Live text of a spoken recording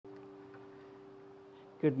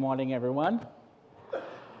Good morning, everyone.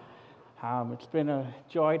 It's been a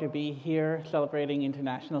joy to be here celebrating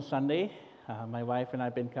International Sunday. My wife and I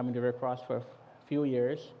have been coming to River Cross for a few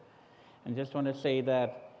years, and just want to say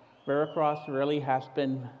that River Cross really has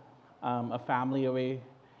been a family away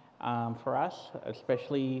for us,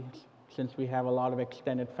 especially since we have a lot of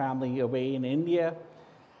extended family away in India.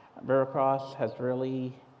 River Cross has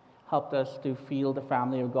really helped us to feel the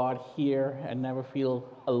family of God here and never feel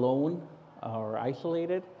alone or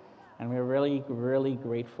isolated. And we're really, really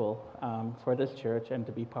grateful for this church and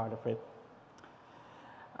to be part of it.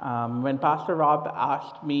 When Pastor Rob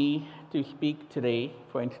asked me to speak today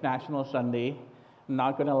for International Sunday, I'm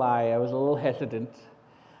not going to lie, I was a little hesitant.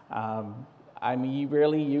 I'm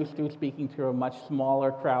really used to speaking to a much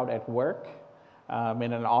smaller crowd at work,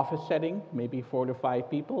 in an office setting, maybe 4 to 5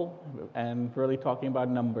 people, and really talking about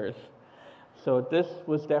numbers. So this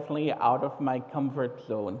was definitely out of my comfort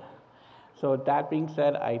zone. So that being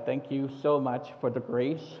said, I thank you so much for the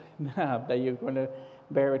grace that you're going to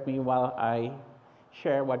bear with me while I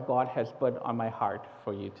share what God has put on my heart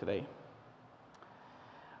for you today.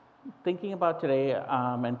 Thinking about today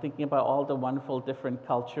and thinking about all the wonderful different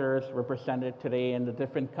cultures represented today in the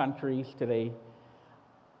different countries today,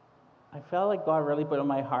 I felt like God really put on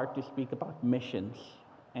my heart to speak about missions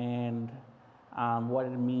and what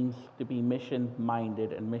it means to be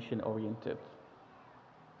mission-minded and mission-oriented.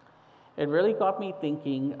 It really got me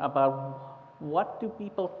thinking about what do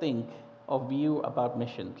people think or view about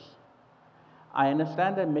missions. I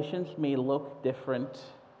understand that missions may look different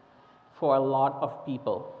for a lot of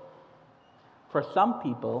people. For some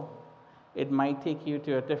people, it might take you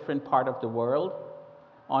to a different part of the world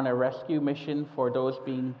on a rescue mission for those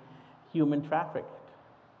being human trafficked.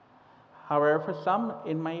 However, for some,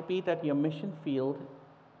 it might be that your mission field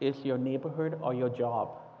is your neighborhood or your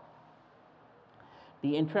job.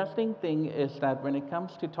 The interesting thing is that when it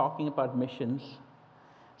comes to talking about missions,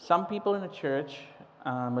 some people in the church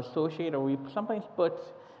associate, or we sometimes put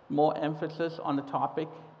more emphasis on the topic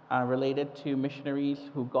related to missionaries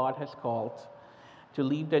who God has called to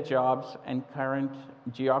leave their jobs and current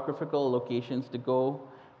geographical locations to go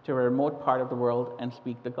to a remote part of the world and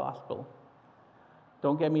speak the gospel.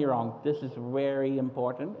 Don't get me wrong, this is very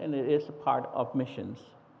important and it is a part of missions.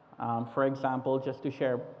 For example, just to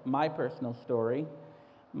share my personal story,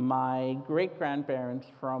 my great-grandparents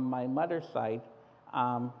from my mother's side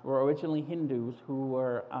were originally Hindus who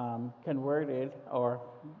were converted or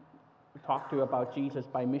talked to about Jesus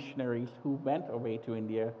by missionaries who went away to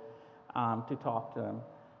India to talk to them.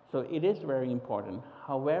 So it is very important.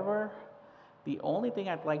 However, the only thing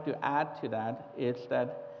I'd like to add to that is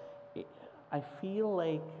that I feel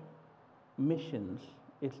like missions,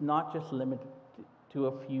 it's not just limited to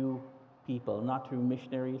a few people, not to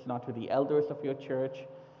missionaries, not to the elders of your church,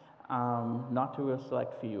 not to a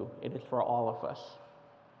select few. It is for all of us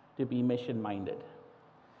to be mission-minded.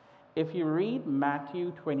 If you read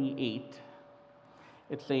Matthew 28,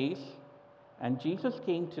 it says, "And Jesus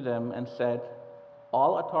came to them and said,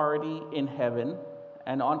 'All authority in heaven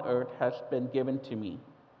and on earth has been given to me.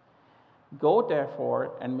 Go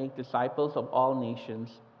therefore and make disciples of all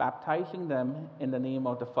nations, baptizing them in the name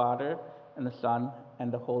of the Father and the Son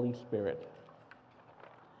and the Holy Spirit,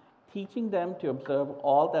 teaching them to observe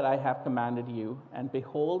all that I have commanded you, and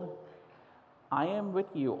behold, I am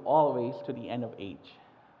with you always to the end of age.'"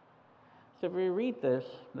 So if we read this,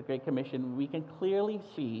 the Great Commission, we can clearly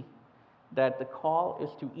see that the call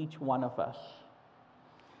is to each one of us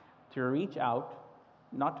to reach out,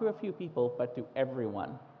 not to a few people, but to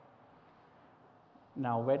everyone.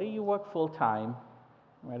 Now, whether you work full-time,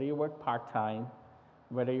 whether you work part-time,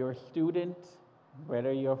 whether you're a student,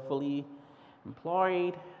 whether you're fully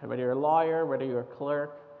employed, whether you're a lawyer, whether you're a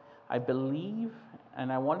clerk, I believe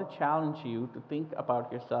and I want to challenge you to think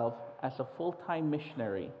about yourself as a full-time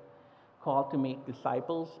missionary called to make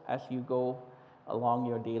disciples as you go along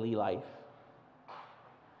your daily life.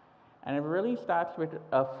 And it really starts with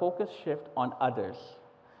a focus shift on others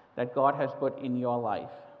that God has put in your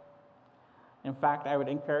life. In fact, I would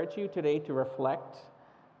encourage you today to reflect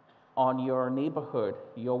on your neighborhood,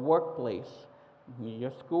 your workplace,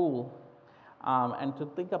 your school, and to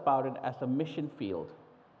think about it as a mission field.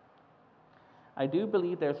 I do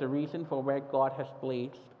believe there's a reason for where God has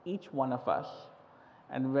placed each one of us,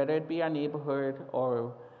 and whether it be our neighborhood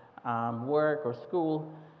or work or school,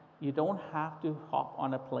 you don't have to hop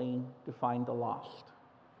on a plane to find the lost.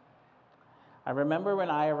 I remember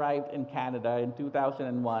when I arrived in Canada in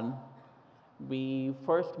 2001, we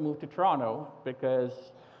first moved to Toronto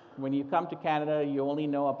because when you come to Canada, you only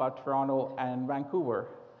know about Toronto and Vancouver.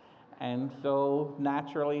 And so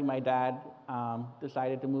naturally, my dad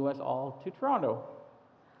decided to move us all to Toronto.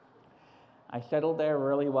 I settled there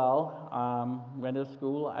really well, went to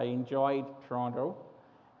school. I enjoyed Toronto.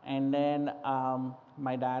 And then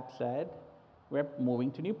my dad said, we're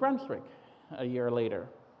moving to New Brunswick a year later.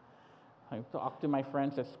 I talked to my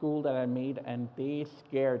friends at school that I made, and they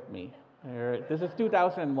scared me. This is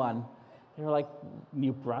 2001. They were like,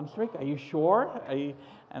 New Brunswick? Are you sure?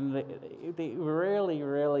 And they really,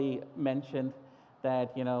 really mentioned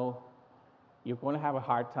that, you're going to have a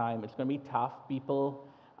hard time. It's going to be tough. People,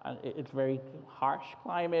 it's very harsh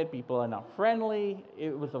climate. People are not friendly.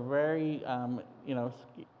 It was a very,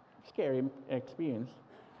 scary experience.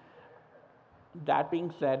 That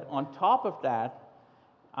being said, on top of that,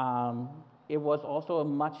 it was also a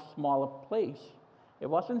much smaller place. It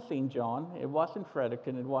wasn't St. John, it wasn't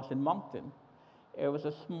Fredericton, it wasn't Moncton. It was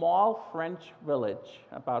a small French village,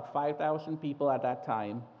 about 5,000 people at that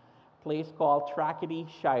time, a place called Tracadie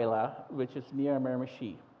Shaila, which is near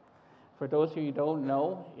Miramichi. For those of you who don't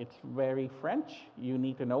know, it's very French. You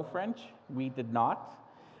need to know French. We did not.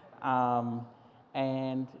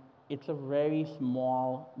 And it's a very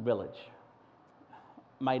small village.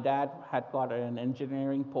 My dad had got an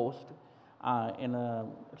engineering post in a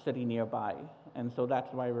city nearby, and so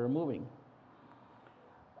that's why we're moving.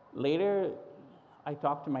 Later, I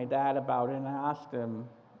talked to my dad about it, and I asked him,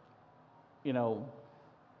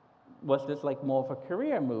 was this like more of a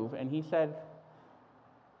career move? And he said,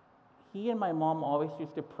 he and my mom always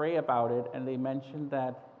used to pray about it, and they mentioned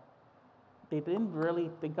that they didn't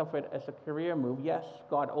really think of it as a career move. Yes,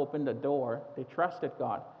 God opened the door, they trusted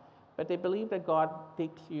God, but they believe that God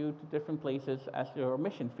takes you to different places as your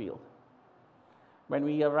mission field. When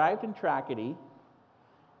we arrived in Tracadie,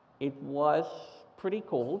 it was pretty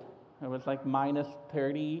cold. It was like minus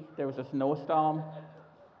 30. There was a snowstorm.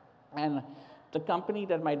 And the company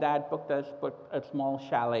that my dad booked us put a small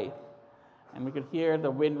chalet. And we could hear the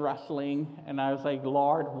wind rustling. And I was like,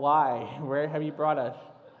 Lord, why? Where have you brought us?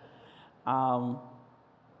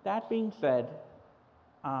 That being said,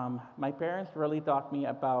 my parents really taught me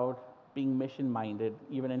about being mission-minded,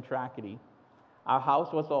 even in Tracadie. Our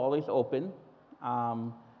house was always open.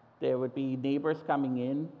 There would be neighbors coming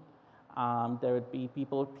in. There would be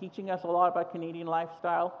people teaching us a lot about Canadian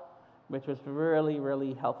lifestyle, which was really,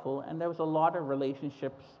 really helpful. And there was a lot of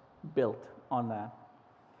relationships built on that.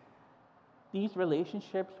 These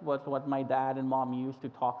relationships was what my dad and mom used to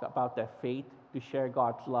talk about their faith, to share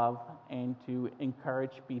God's love, and to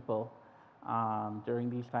encourage people during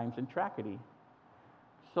these times in Tracadie.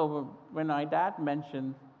 So when my dad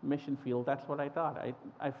mentioned mission field, that's what I thought.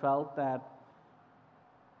 I felt that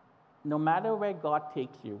no matter where God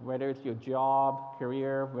takes you, whether it's your job,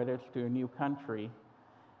 career, whether it's to a new country,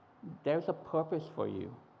 there's a purpose for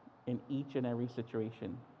you in each and every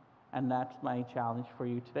situation. And that's my challenge for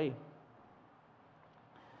you today.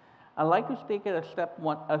 I'd like to take it a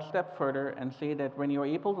step further and say that when you're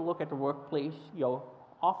able to look at the workplace, your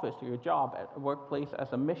office, your job at the workplace as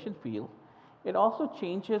a mission field, it also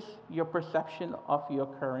changes your perception of your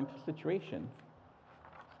current situation.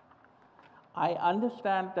 I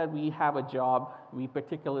understand that we have a job we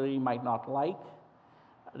particularly might not like.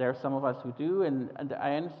 There are some of us who do, and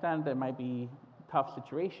I understand there might be tough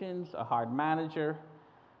situations, a hard manager,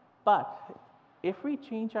 but if we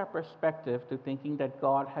change our perspective to thinking that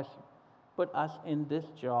God has put us in this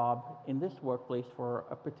job, in this workplace for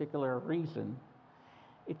a particular reason,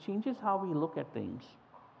 it changes how we look at things.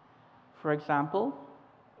 For example,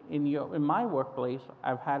 in my workplace,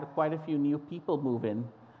 I've had quite a few new people move in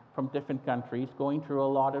from different countries, going through a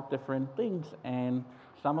lot of different things, and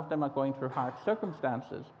some of them are going through hard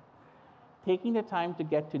circumstances. Taking the time to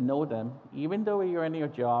get to know them, even though you're in your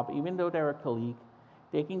job, even though they're a colleague,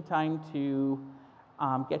 taking time to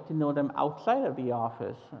get to know them outside of the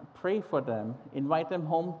office, pray for them, invite them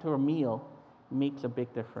home to a meal, makes a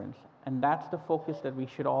big difference. And that's the focus that we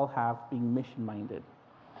should all have, being mission-minded.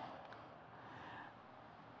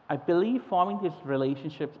 I believe forming these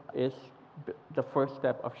relationships is the first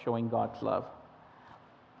step of showing God's love.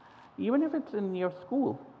 Even if it's in your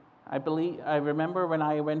school. I remember when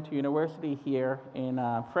I went to university here in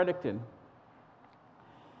Fredericton,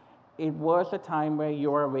 it was a time where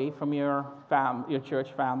you're away from your church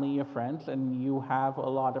family, your friends, and you have a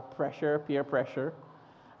lot of pressure, peer pressure.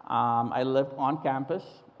 I lived on campus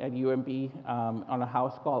at UMB on a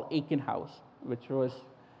house called Aiken House, which was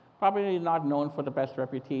probably not known for the best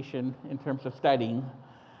reputation in terms of studying.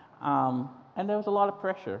 And there was a lot of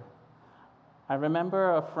pressure. I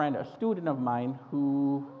remember a student of mine,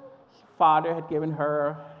 whose father had given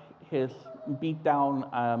her his beat-down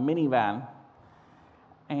minivan,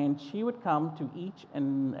 and she would come to each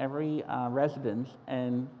and every residence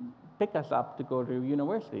and pick us up to go to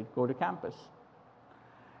university, go to campus.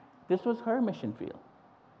 This was her mission field.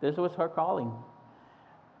 This was her calling.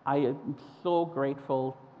 I am so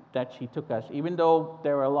grateful that she took us. Even though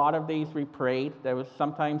there were a lot of days we prayed, there was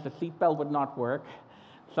sometimes the seatbelt would not work.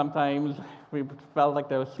 Sometimes we felt like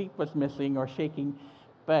the seat was missing or shaking,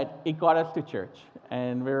 but it got us to church,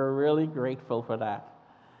 and we were really grateful for that.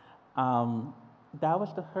 That was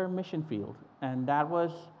her mission field, and that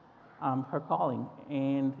was her calling,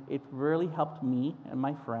 and it really helped me and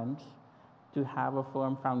my friends to have a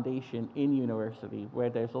firm foundation in university where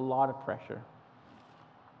there's a lot of pressure.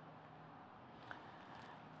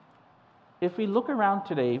 If we look around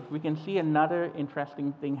today, we can see another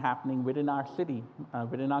interesting thing happening within our city,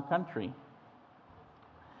 within our country.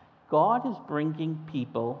 God is bringing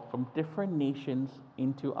people from different nations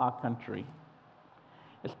into our country,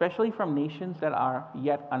 especially from nations that are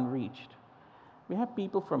yet unreached. We have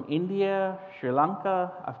people from India, Sri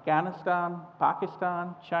Lanka, Afghanistan,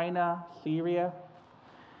 Pakistan, China, Syria,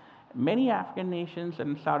 many African nations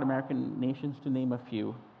and South American nations, to name a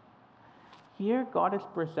few. Here, God is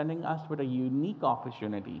presenting us with a unique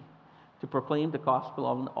opportunity to proclaim the gospel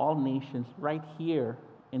of all nations right here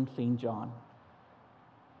in St. John.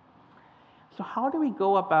 So how do we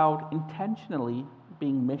go about intentionally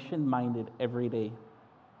being mission-minded every day?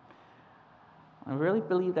 I really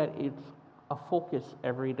believe that it's a focus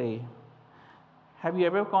every day. Have you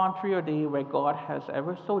ever gone through your day where God has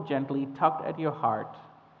ever so gently tugged at your heart?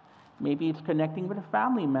 Maybe it's connecting with a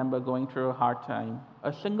family member going through a hard time,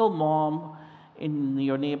 a single mom in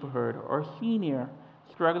your neighborhood, or a senior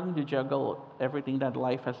struggling to juggle everything that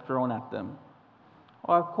life has thrown at them,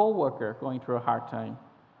 or a coworker going through a hard time.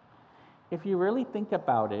 If you really think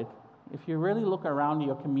about it, if you really look around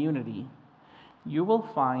your community, you will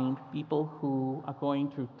find people who are going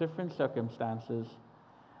through different circumstances,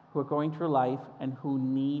 who are going through life, and who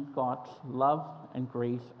need God's love and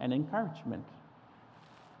grace and encouragement.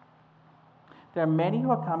 There are many who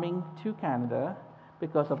are coming to Canada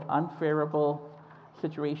because of unfavorable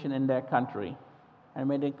situation in their country. And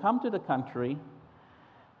when they come to the country,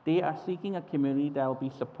 they are seeking a community that will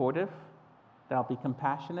be supportive, that will be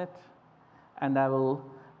compassionate, and that will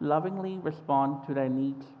lovingly respond to their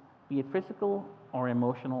needs, be it physical or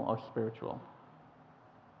emotional or spiritual.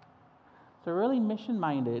 So really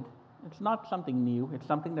mission-minded, it's not something new, it's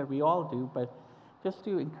something that we all do, but just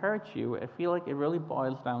to encourage you, I feel like it really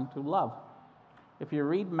boils down to love. If you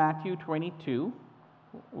read Matthew 22,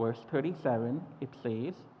 verse 37, it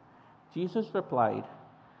says, Jesus replied,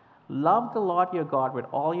 "Love the Lord your God with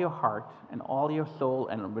all your heart and all your soul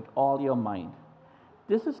and with all your mind.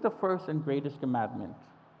 This is the first and greatest commandment.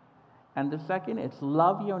 And the second is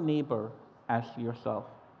love your neighbor as yourself."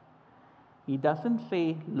 He doesn't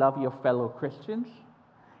say love your fellow Christians.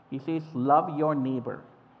 He says love your neighbor.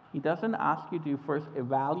 He doesn't ask you to first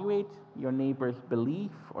evaluate your neighbor's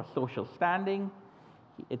belief or social standing.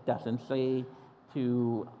 It doesn't say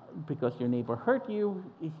to, because your neighbor hurt you,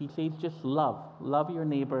 he says just love. Love your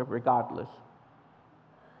neighbor regardless.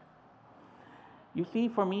 You see,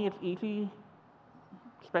 for me, it's easy,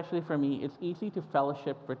 especially for me, it's easy to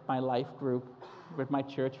fellowship with my life group, with my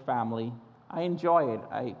church family. I enjoy it.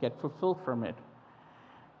 I get fulfilled from it.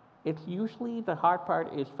 It's usually the hard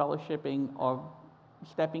part is fellowshipping or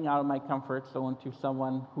stepping out of my comfort zone to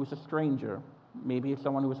someone who's a stranger. Maybe it's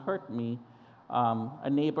someone who's hurt me, a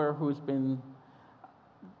neighbor who's been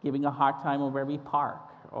giving a hard time over where we park,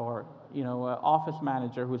 or an office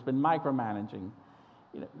manager who's been micromanaging.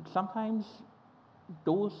 Sometimes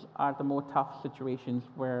those are the more tough situations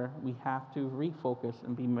where we have to refocus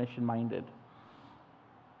and be mission-minded.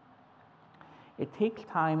 It takes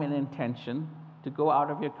time and intention to go out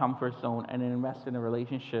of your comfort zone and invest in a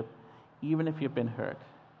relationship, even if you've been hurt.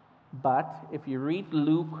 But if you read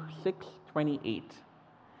Luke 6:28,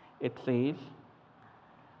 it says,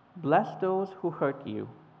 "Bless those who hurt you.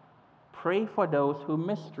 Pray for those who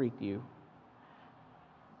mistreat you."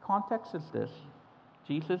 Context is this.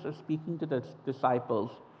 Jesus is speaking to the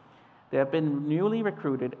disciples. They have been newly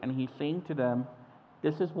recruited, and he's saying to them,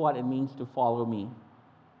 this is what it means to follow me.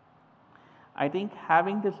 I think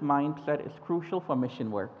having this mindset is crucial for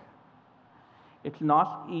mission work. It's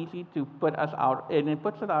not easy to put us out, and it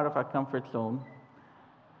puts us out of our comfort zone.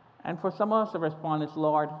 And for some of us, the response is,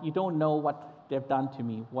 Lord, you don't know what they've done to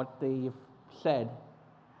me, what they've said,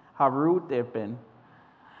 how rude they've been.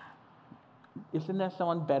 Isn't there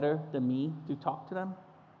someone better than me to talk to them?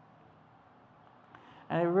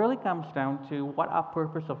 And it really comes down to what our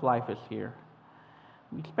purpose of life is here.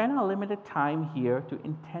 We spend our limited time here to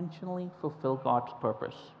intentionally fulfill God's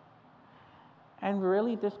purpose. And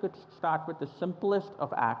really, this could start with the simplest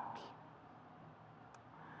of acts.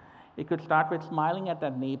 It could start with smiling at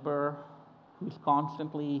that neighbor who's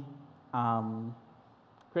constantly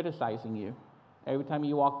criticizing you. Every time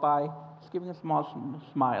you walk by, just giving a small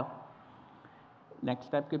smile. Next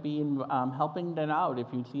step could be in helping them out. If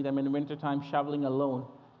you see them in the wintertime shoveling alone,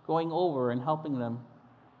 going over and helping them.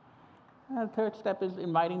 And the third step is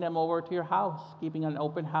inviting them over to your house, keeping an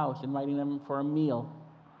open house, inviting them for a meal.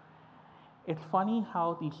 It's funny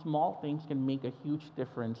how these small things can make a huge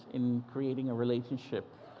difference in creating a relationship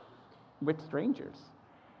with strangers.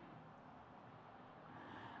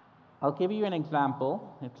 I'll give you an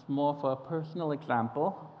example. It's more of a personal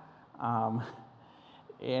example, um,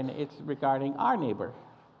 and it's regarding our neighbor.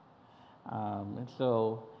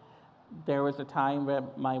 So there was a time where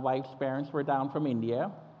my wife's parents were down from India,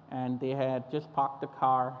 and they had just parked the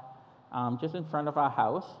car just in front of our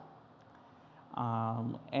house.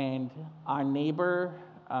 And our neighbor,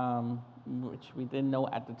 which we didn't know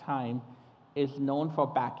at the time, is known for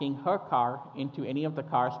backing her car into any of the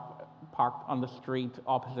cars parked on the street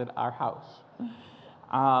opposite our house.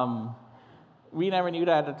 We never knew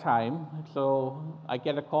that at the time, so I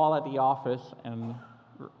get a call at the office, and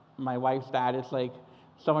my wife's dad is like,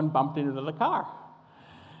 someone bumped into the car.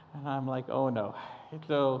 And I'm like, oh no.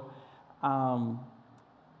 So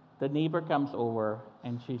the neighbor comes over,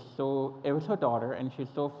 and it was her daughter, and she's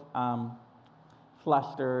so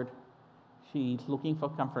flustered. She's looking for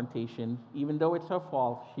confrontation. Even though it's her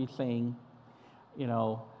fault, she's saying, you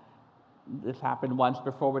know, this happened once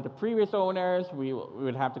before with the previous owners. We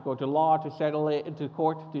would have to go to law to settle it, to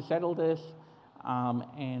court to settle this.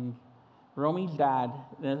 And Romy's dad,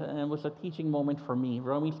 and it was a teaching moment for me.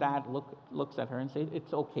 Romy's dad looks at her and says,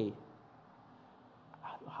 "It's okay.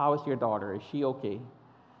 How is your daughter? Is she okay?"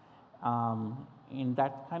 And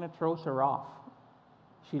that kind of throws her off.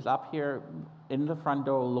 She's up here in the front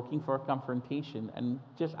door looking for a confrontation, and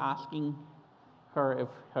just asking her if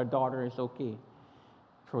her daughter is okay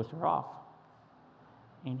throws her off.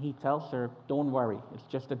 And he tells her, "Don't worry, it's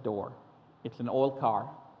just a door. It's an old car.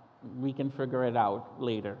 We can figure it out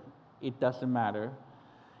later. It doesn't matter."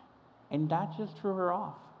 And that just threw her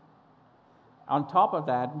off. On top of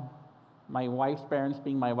that, my wife's parents,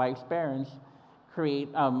 being my wife's parents,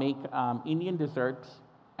 make Indian desserts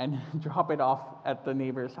and drop it off at the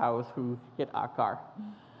neighbor's house who hit our car.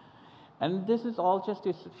 And this is all just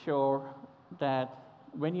to show that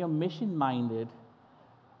when you're mission-minded,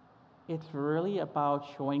 it's really about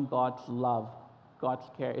showing God's love, God's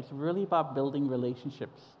care. It's really about building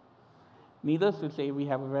relationships. Needless to say, we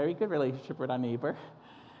have a very good relationship with our neighbor,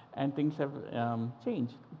 and things have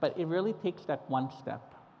changed. But it really takes that one step.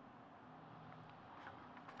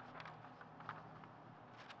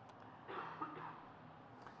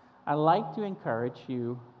 I'd like to encourage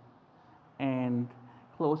you and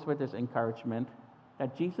close with this encouragement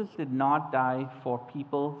that Jesus did not die for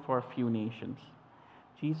people for a few nations.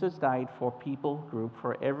 Jesus died for people group,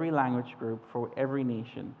 for every language group, for every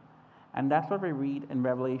nation. And that's what we read in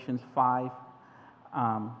Revelations 5,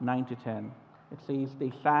 9 to 10. It says,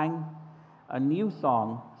 they sang a new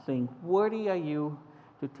song, saying, "Worthy are you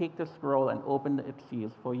to take the scroll and open its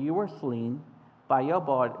seals, for you were slain by your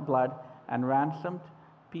blood and ransomed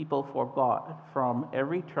people for God from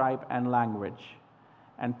every tribe and language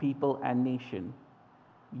and people and nation.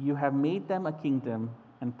 You have made them a kingdom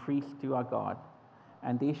and priests to our God,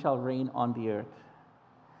 and they shall reign on the earth."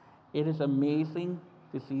 It is amazing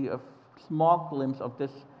to see a small glimpse of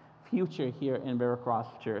this future here in Veracross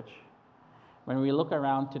Church. When we look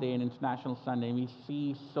around today in International Sunday, we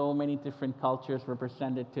see so many different cultures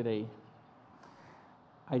represented today.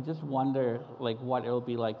 I just wonder what it'll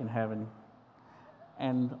be like in heaven.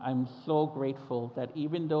 And I'm so grateful that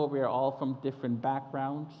even though we are all from different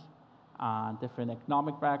backgrounds, different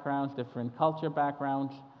economic backgrounds, different culture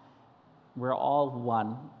backgrounds, we're all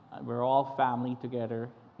one. We're all family together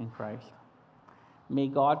in Christ. May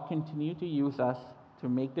God continue to use us to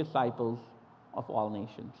make disciples of all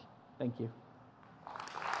nations. Thank you.